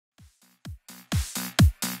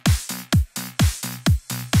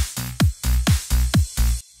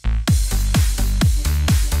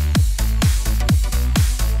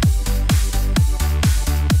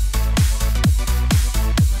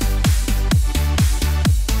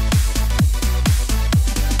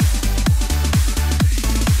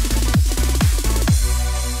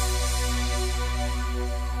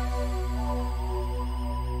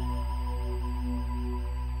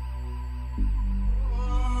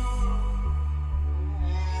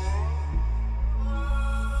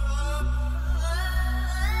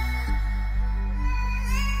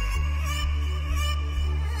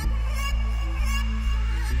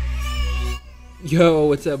Yo,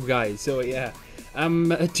 what's up, guys? So yeah,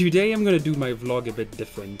 today I'm gonna do my vlog a bit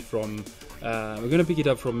different from. We're gonna pick it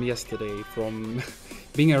up from yesterday, from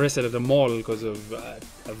being arrested at the mall because of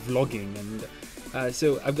vlogging, and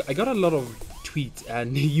so I got a lot of tweets,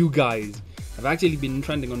 and you guys have actually been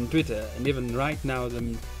trending on Twitter, and even right now as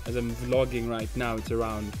I'm vlogging right now, it's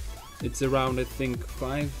around I think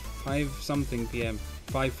 5 something p.m.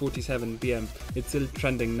 5:47 p.m. It's still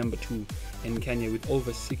trending #2 in Kenya with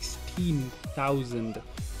over 16,000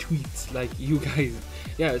 tweets. Like, you guys,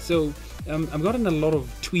 yeah. So I've gotten a lot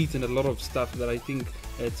of tweets and a lot of stuff that I think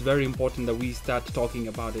it's very important that we start talking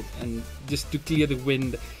about it. And just to clear the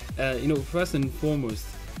wind, first and foremost,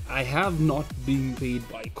 I have not been paid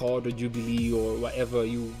by COD or Jubilee or whatever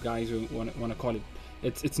you guys want to call it.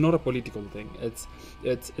 It's not a political thing. It's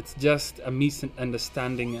just a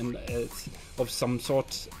misunderstanding, and it's of some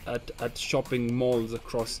sort at shopping malls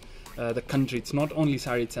across the country. It's not only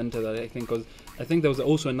Sarit Center that I think, because I think there was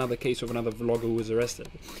also another case of another vlogger who was arrested,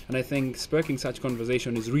 and I think sparking such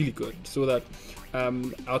conversation is really good, so that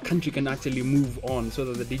our country can actually move on, so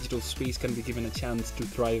that the digital space can be given a chance to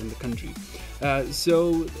thrive in the country.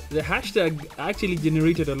 So the hashtag actually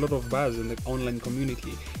generated a lot of buzz in the online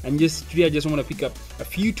community, and I just want to pick up a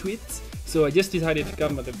few tweets. So I just decided to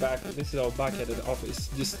come at the back. This is our back at the office,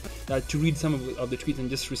 just to read some of the tweets and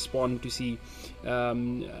just respond to see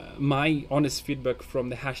my honest feedback from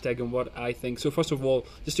the hashtag and what I think. So first of all,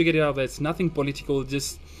 just to get it out there, it's nothing political,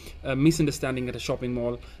 just a misunderstanding at a shopping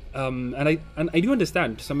mall. And I do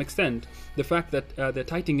understand to some extent the fact that they're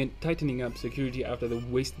tightening up security after the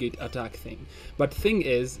Westgate attack thing. But thing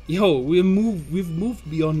is, we've moved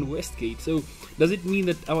beyond Westgate. So does it mean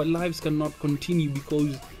that our lives cannot continue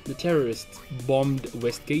because the terrorists bombed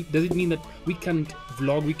Westgate? Does it mean that we can't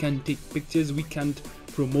vlog, we can't take pictures, we can't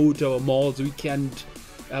promote our malls, we can't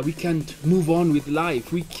move on with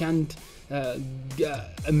life, we can't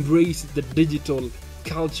embrace the digital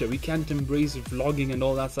culture, we can't embrace vlogging and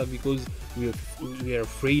all that stuff because we are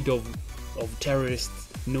afraid of terrorists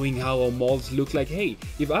knowing how our malls look like? Hey,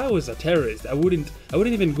 if I was a terrorist, I wouldn't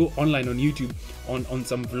even go online on YouTube on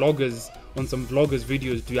some vloggers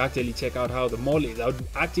videos to actually check out how the mall is. I would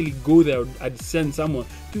actually go there. I'd send someone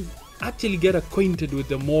to actually get acquainted with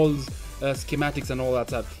the mall's schematics and all that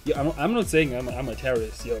stuff. Yeah, I'm not saying I'm a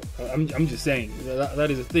terrorist. I'm just saying that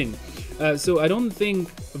is a thing. So I don't think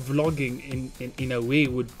vlogging in a way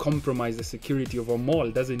would compromise the security of a mall.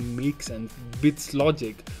 It doesn't make sense. Beats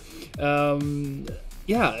logic.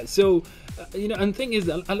 Yeah. So and the thing is,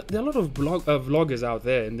 there are a lot of vloggers out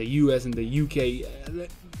there in the US and the UK.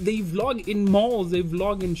 They vlog in malls, they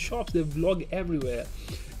vlog in shops, they vlog everywhere.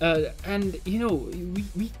 And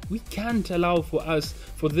we can't allow for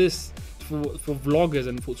vloggers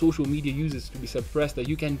and for social media users to be suppressed, that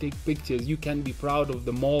you can take pictures, you can be proud of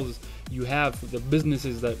the malls you have, the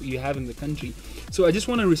businesses that you have in the country. So I just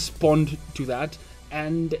want to respond to that.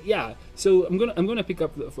 And yeah, so I'm gonna pick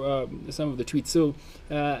up some of the tweets. So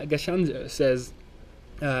Gashanja says,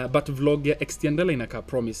 but vlog ya Xtian Dela inakaa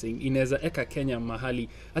promising, inaweza eka Kenya mahali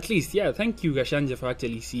at least. Yeah, thank you Gashanja for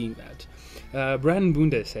actually seeing that. Brian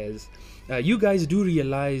Bunda says, you guys do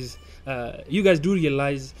realize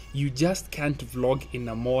you just can't vlog in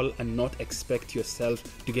a mall and not expect yourself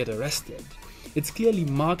to get arrested. It's clearly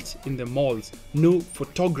marked in the malls, no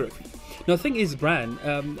photography. Now the thing is, Brian,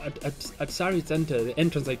 at Sarit Center, the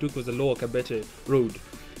entrance I took was the Lower Kabete Road,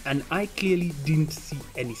 and I clearly didn't see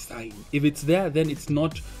any sign. If it's there, then it's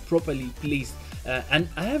not properly placed. And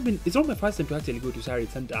it's not my first time to actually go to Sarit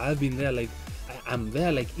Center. I have been there, I'm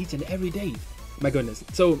there each and every day. My goodness.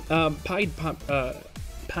 So Pied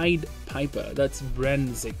Piper, that's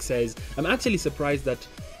Brenzik, says, I'm actually surprised that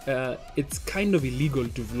it's kind of illegal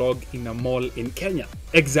to vlog in a mall in Kenya.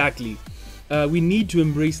 Exactly. We need to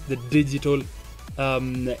embrace the digital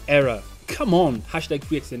era. Come on, hashtag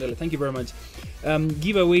free Xtian Dela. Thank you very much.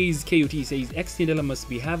 Giveaways KOT says, Xtian Dela must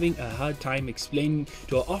be having a hard time explaining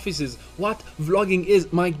to our officers what vlogging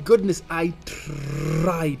is. My goodness, I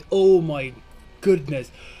tried. Oh my goodness.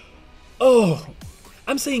 Oh,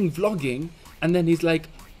 I'm saying vlogging, and then he's like,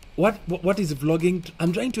 what is vlogging?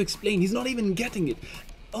 I'm trying to explain. He's not even getting it.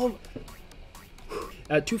 Oh.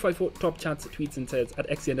 254 top chats tweets and says, at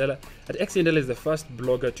Xtian Dela. At Xtian Dela is the first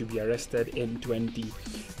blogger to be arrested in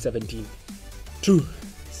 2017. True.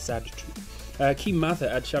 Sad truth. Kim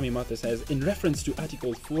Martha at Shami Martha says, in reference to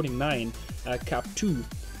Article 49, Cap 2,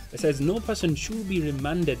 it says, no person should be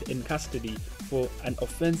remanded in custody for an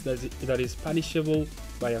offense that is punishable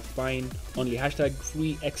by a fine only. Hashtag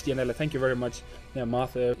free Xtian Dela. Thank you very much,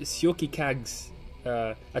 Martha. Sioki Kags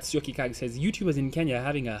Atsuyoki Kag says YouTubers in Kenya are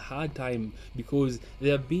having a hard time because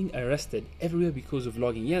they are being arrested everywhere because of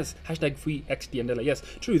vlogging. Yes, hashtag free Xtian Dela. Yes,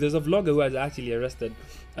 true. There's a vlogger who was actually arrested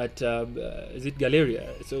at is it Galleria?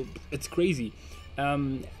 So it's crazy.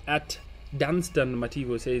 At Dunstan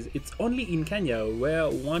Mativo says it's only in Kenya where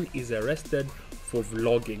one is arrested for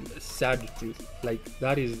vlogging. Sad truth. Like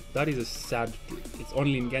that is a sad truth. It's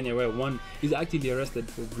only in Kenya where one is actually arrested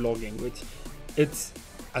for vlogging, which it's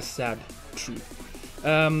a sad truth.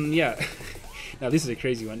 Yeah. Now this is a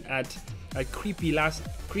crazy one. At creepy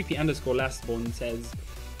underscore lastborn says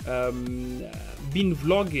been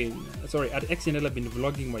vlogging. Sorry, at Xtian been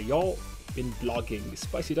vlogging where y'all been blogging.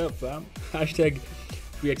 Spice it up, fam. Hashtag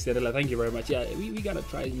free Xtian. Thank you very much. Yeah, we gotta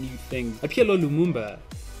try new things. At PLO Lumumba,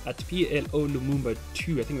 at PLO Lumumba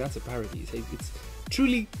 2, I think that's a parody. It says it's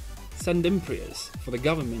truly sandemprious for the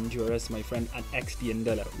government to arrest my friend at Xtian.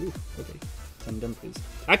 Ooh, okay. Sandemprious.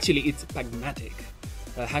 Actually, it's pragmatic.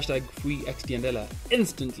 Hashtag free Xtian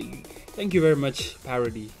instantly. Thank you very much,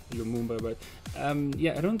 parody Lumumba. But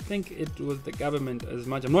yeah, I don't think it was the government as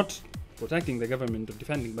much. I'm not protecting the government or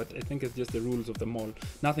defending, but I think it's just the rules of the mall.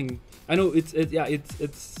 Nothing. I know it's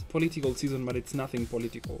political season, but it's nothing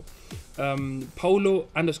political. Paulo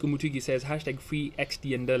underscore Mutugi says hashtag free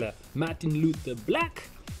Xtian. Martin Luther Black.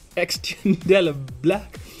 Xtian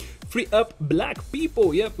Black. Free up black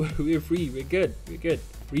people. Yep, we're free. We're good. We're good.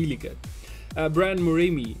 Really good. Brand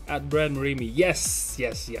Moremi at Brand Moremi. Yes.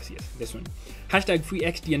 This one. Hashtag free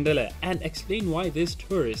Xtian and explain why these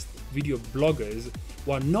tourist video bloggers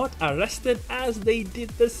were not arrested as they did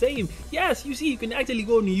the same. Yes, you see, you can actually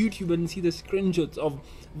go on YouTube and see the screenshots of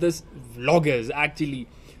this vloggers actually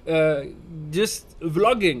just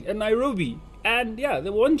vlogging in Nairobi, and yeah, they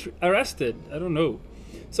weren't arrested. I don't know.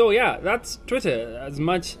 So yeah, that's Twitter. That's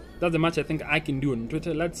the much I think I can do on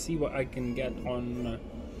Twitter. Let's see what I can get on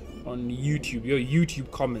YouTube. Your YouTube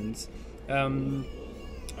comments. On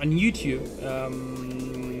YouTube.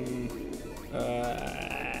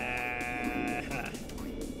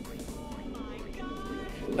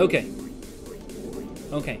 Okay.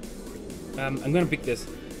 I'm gonna pick this.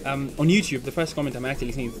 On YouTube, the first comment I'm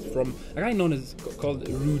actually seeing is from a guy known as called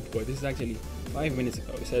Rude Boy. This is actually 5 minutes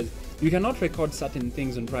ago. It says, you cannot record certain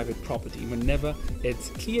things on private property whenever it's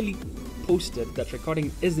clearly posted that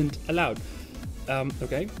recording isn't allowed.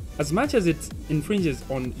 Okay. As much as it infringes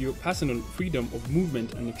on your personal freedom of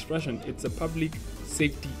movement and expression, it's a public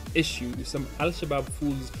safety issue. Some Al-Shabaab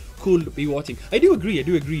fools could be watching. I do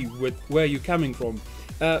agree with where you're coming from.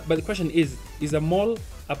 But the question is a mall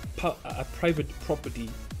a private property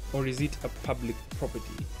or is it a public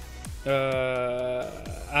property?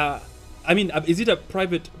 I mean, is it a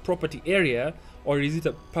private property area or is it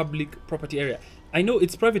a public property area? I know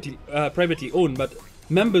it's privately owned, but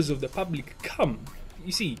members of the public come,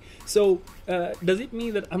 you see. So does it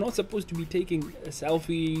mean that I'm not supposed to be taking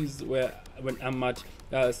selfies when I'm at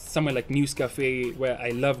somewhere like News Cafe, where I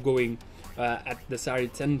love going at the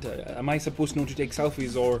Sarit Center? Am I supposed not to take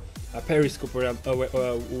selfies or Periscope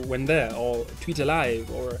when there, or Twitter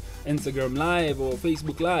Live or Instagram Live or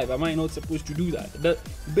Facebook Live? Am I not supposed to do that? That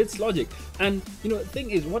beats logic. And you know, the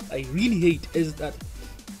thing is, what I really hate is that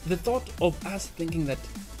the thought of us thinking that,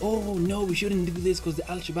 oh no, we shouldn't do this because the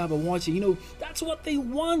Al-Shabaab are watching. You know, that's what they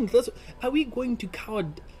want. Are we going to cower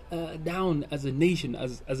down as a nation,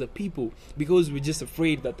 as a people, because we're just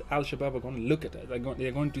afraid that Al-Shabaab are going to look at us?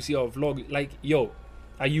 They're going to see our vlog. Like, yo,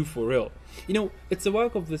 are you for real? You know, it's the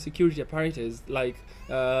work of the security apparatus, like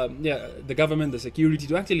the government, the security,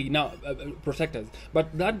 to actually now protect us.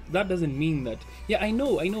 But that doesn't mean that. Yeah, I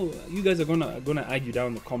know. You guys are gonna argue down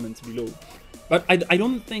in the comments below. But I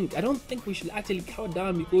don't think we should actually cower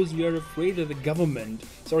down because we are afraid that the government,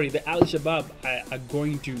 the Al-Shabaab are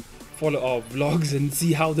going to follow our vlogs and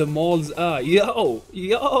see how the malls are.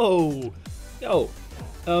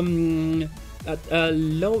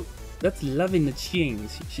 That's Loving the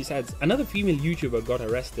Chings. She says, another female YouTuber got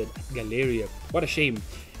arrested at Galleria. What a shame.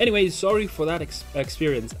 Anyways, sorry for that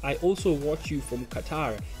experience. I also watch you from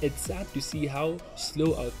Qatar. It's sad to see how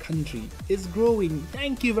slow our country is growing.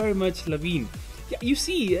 Thank you very much, Laveen. Yeah, you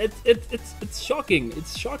see, it's shocking.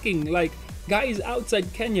 It's shocking. Like, guys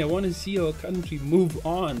outside Kenya want to see our country move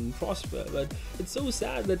on, prosper. But it's so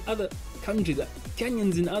sad that other countries, that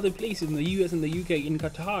Kenyans in other places, in the US and the UK, in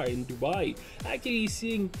Qatar, in Dubai, actually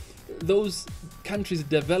seeing those countries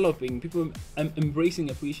developing, people embracing,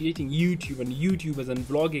 appreciating YouTube and YouTubers and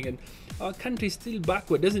vlogging, and our country is still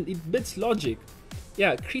backward. Doesn't it? Beats logic.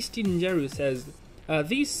 Yeah, Christine Njeru says,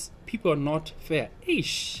 these people are not fair.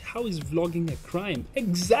 Ish, how is vlogging a crime?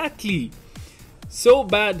 Exactly. So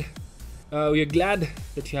bad. We are glad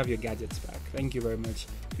that you have your gadgets back. Thank you very much,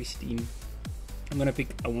 Christine. I'm gonna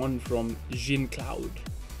pick a one from Jean Cloud.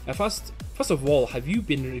 First of all, have you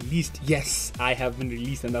been released? Yes, I have been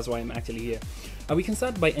released, and that's why I'm actually here. We can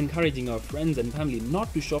start by encouraging our friends and family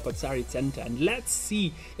not to shop at Sarit Center, and let's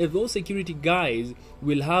see if those security guys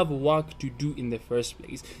will have work to do in the first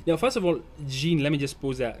place. Now, first of all, Jean, let me just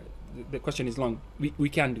pose that. The question is long. We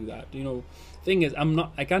can't do that. You know, thing is,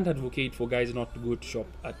 I can't advocate for guys not to go to shop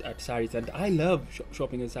at Sarit Center. I love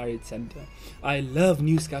shopping at Sarit Center. I love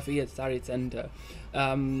News Cafe at Sarit Center.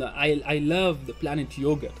 I love the Planet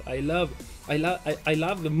Yogurt. I love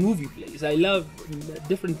the movie place. I love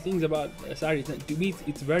different things about Sarit Center. To me,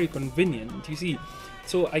 it's very convenient. You see,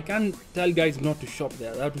 so I can't tell guys not to shop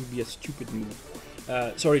there. That would be a stupid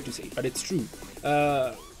move. Sorry to say, but it's true.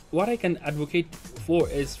 What I can advocate for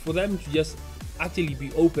is for them to just actually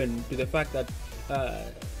be open to the fact that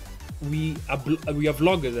we are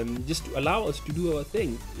vloggers, and just to allow us to do our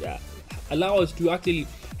thing. Yeah, allow us to actually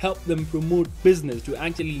help them promote business, to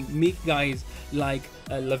actually make guys like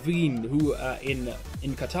Lavine, who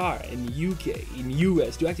in Qatar, in UK, in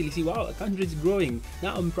US, to actually see, wow, the country is growing.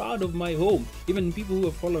 Now I'm proud of my home. Even people who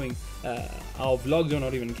are following our vlogs, or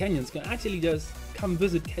not even Kenyans, can actually just come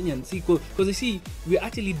visit Kenya and see, because they see we're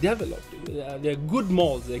actually developed. They're good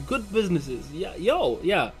malls, they're good businesses. Yeah,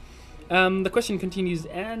 yeah. The question continues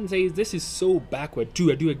and says, this is so backward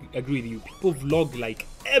too. I do agree with you. People vlog like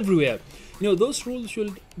everywhere. You know, those rules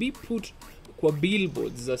should be put kwa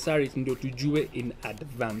billboards Sarit ndo tujue in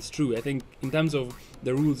advance. True, I think in terms of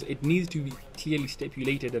the rules, it needs to be clearly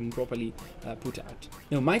stipulated and properly put out.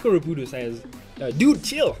 Now, Michael Rapudo says, dude,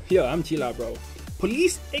 chill. Yeah, I'm chiller, bro.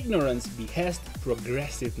 Police ignorance behest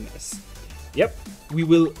progressiveness. Yep, we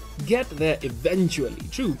will get there eventually.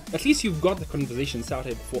 True, at least you've got the conversation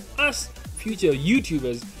started. For us future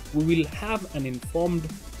YouTubers, we will have an informed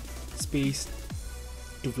space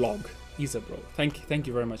to vlog. He's a bro. Thank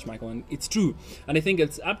you very much, Michael. And it's true, and I think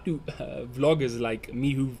it's up to vloggers like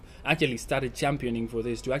me who've actually started championing for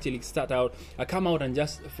this to actually start out, come out and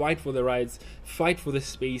just fight for the rights, fight for the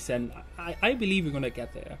space, and I believe we're gonna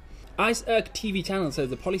get there. Ice Erk TV channel says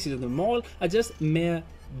the policies of the mall are just mere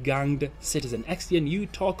ganged citizen. Xtian, you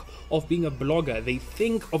talk of being a blogger, they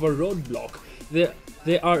think of a roadblock.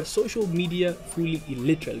 They are social media fully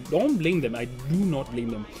illiterate. Don't blame them. I do not blame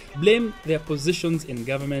them. Blame their positions in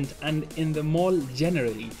government and in the mall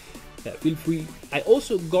generally. Feel free. I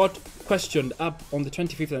also got questioned up on the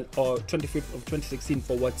 25th of 2016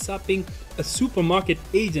 for WhatsApping a supermarket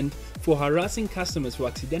agent for harassing customers for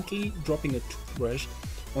accidentally dropping a toothbrush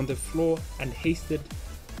on the floor and hasted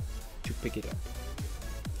to pick it up.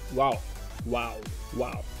 Wow.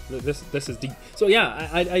 This is deep. So yeah,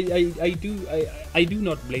 I do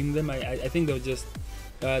not blame them. I think they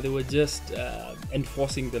were just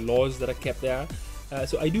enforcing the laws that are kept there.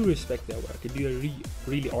 So I do respect their work. I do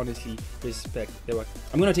really honestly respect their work.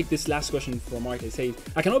 I'm gonna take this last question from Mark. It says,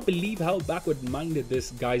 I cannot believe how backward-minded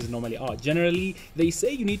these guys normally are. Generally, they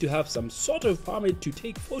say you need to have some sort of permit to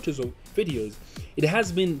take photos or videos. It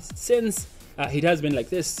has been like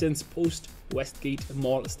this since post Westgate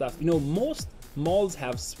Mall stuff. You know, most malls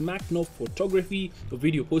have smack no photography or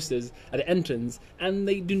video posters at the entrance, and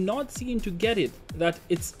they do not seem to get it that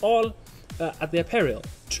it's all at their peril.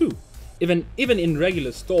 True. Even in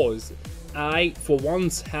regular stores, I for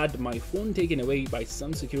once had my phone taken away by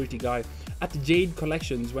some security guy at Jade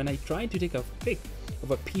Collections when I tried to take a pic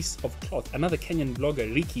of a piece of cloth. Another Kenyan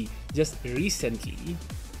blogger, Ricky, just recently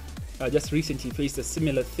faced a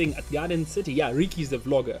similar thing at Garden City. Yeah, Ricky's the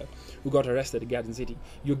vlogger who got arrested at Garden City.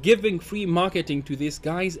 You're giving free marketing to these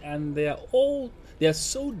guys, and they're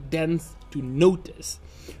so dense to notice.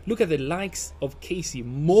 Look at the likes of Casey,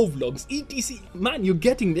 Mo Vlogs, etc. Man, you're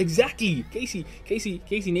getting exactly Casey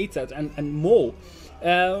Nates and Mo,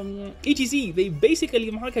 etc. They basically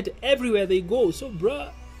market everywhere they go. So,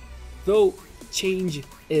 bruh, though change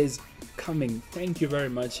is coming. Thank you very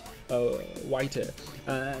much, Whiter.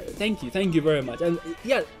 Thank you very much. And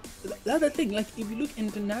yeah, the other thing, like if you look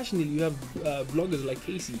internationally, you have bloggers like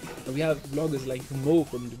Casey, and we have bloggers like Mo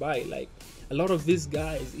from Dubai. Like a lot of these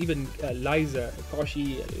guys, even Liza,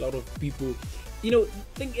 Koshi, a lot of people. You know,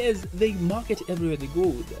 thing is, they market everywhere they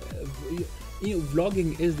go. You know,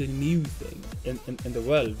 vlogging is the new thing in the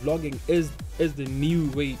world. Vlogging is the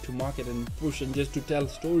new way to market and push and just to tell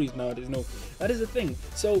stories nowadays. No, that is the thing.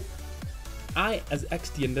 So I, as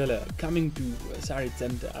Xtian Dela, coming to Sarit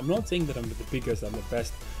Center, I'm not saying that I'm the biggest, I'm the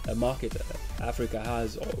best marketer Africa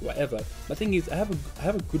has or whatever. The thing is, I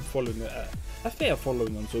have a good following, a fair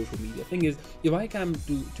following on social media. Thing is, if I come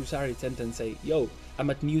to Sarit Center and say, yo, I'm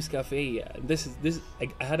at News Cafe,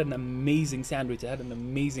 I had an amazing sandwich, I had an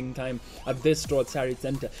amazing time at this store at Sarit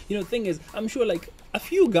Center. You know, thing is, I'm sure like a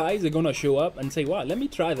few guys are gonna show up and say, wow, let me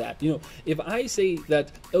try that. You know, if I say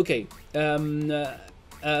that, okay,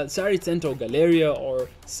 Sarit Center or Galleria or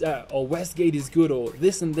Westgate is good, or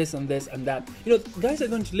this and this and this and that, you know, guys are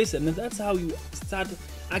going to listen, and that's how you start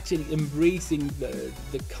actually embracing the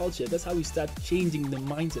culture. That's how we start changing the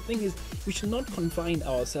mindset. Thing is, we should not confine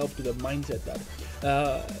ourselves to the mindset that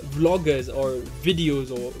vloggers or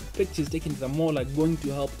videos or pictures taken to the mall are going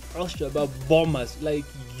to help Al-Shabaab bomb us. Like,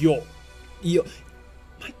 yo,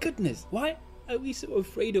 my goodness, why are we so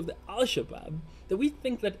afraid of the Al-Shabaab that we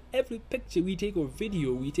think that every picture we take or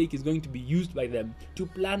video we take is going to be used by them to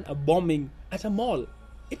plan a bombing at a mall?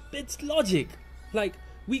 It's logic. Like,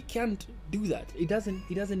 we can't do that. It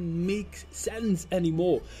doesn't make sense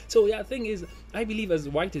anymore. So yeah, thing is, I believe, as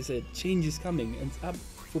White has said, change is coming, and it's up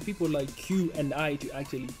for people like you and I to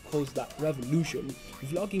actually cause that revolution.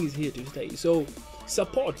 Vlogging is here to stay. So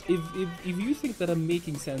support. If you think that I'm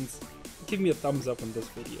making sense, give me a thumbs up on this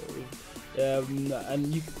video.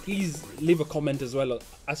 And you please leave a comment as well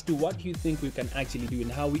as to what you think we can actually do and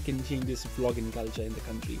how we can change this vlogging culture in the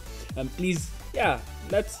country. And please, yeah,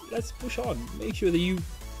 let's push on. Make sure that you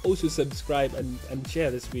also subscribe and share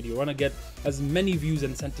this video. I want to get as many views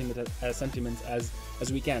and sentiments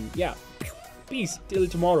as we can. Yeah, peace till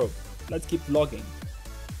tomorrow. Let's keep vlogging.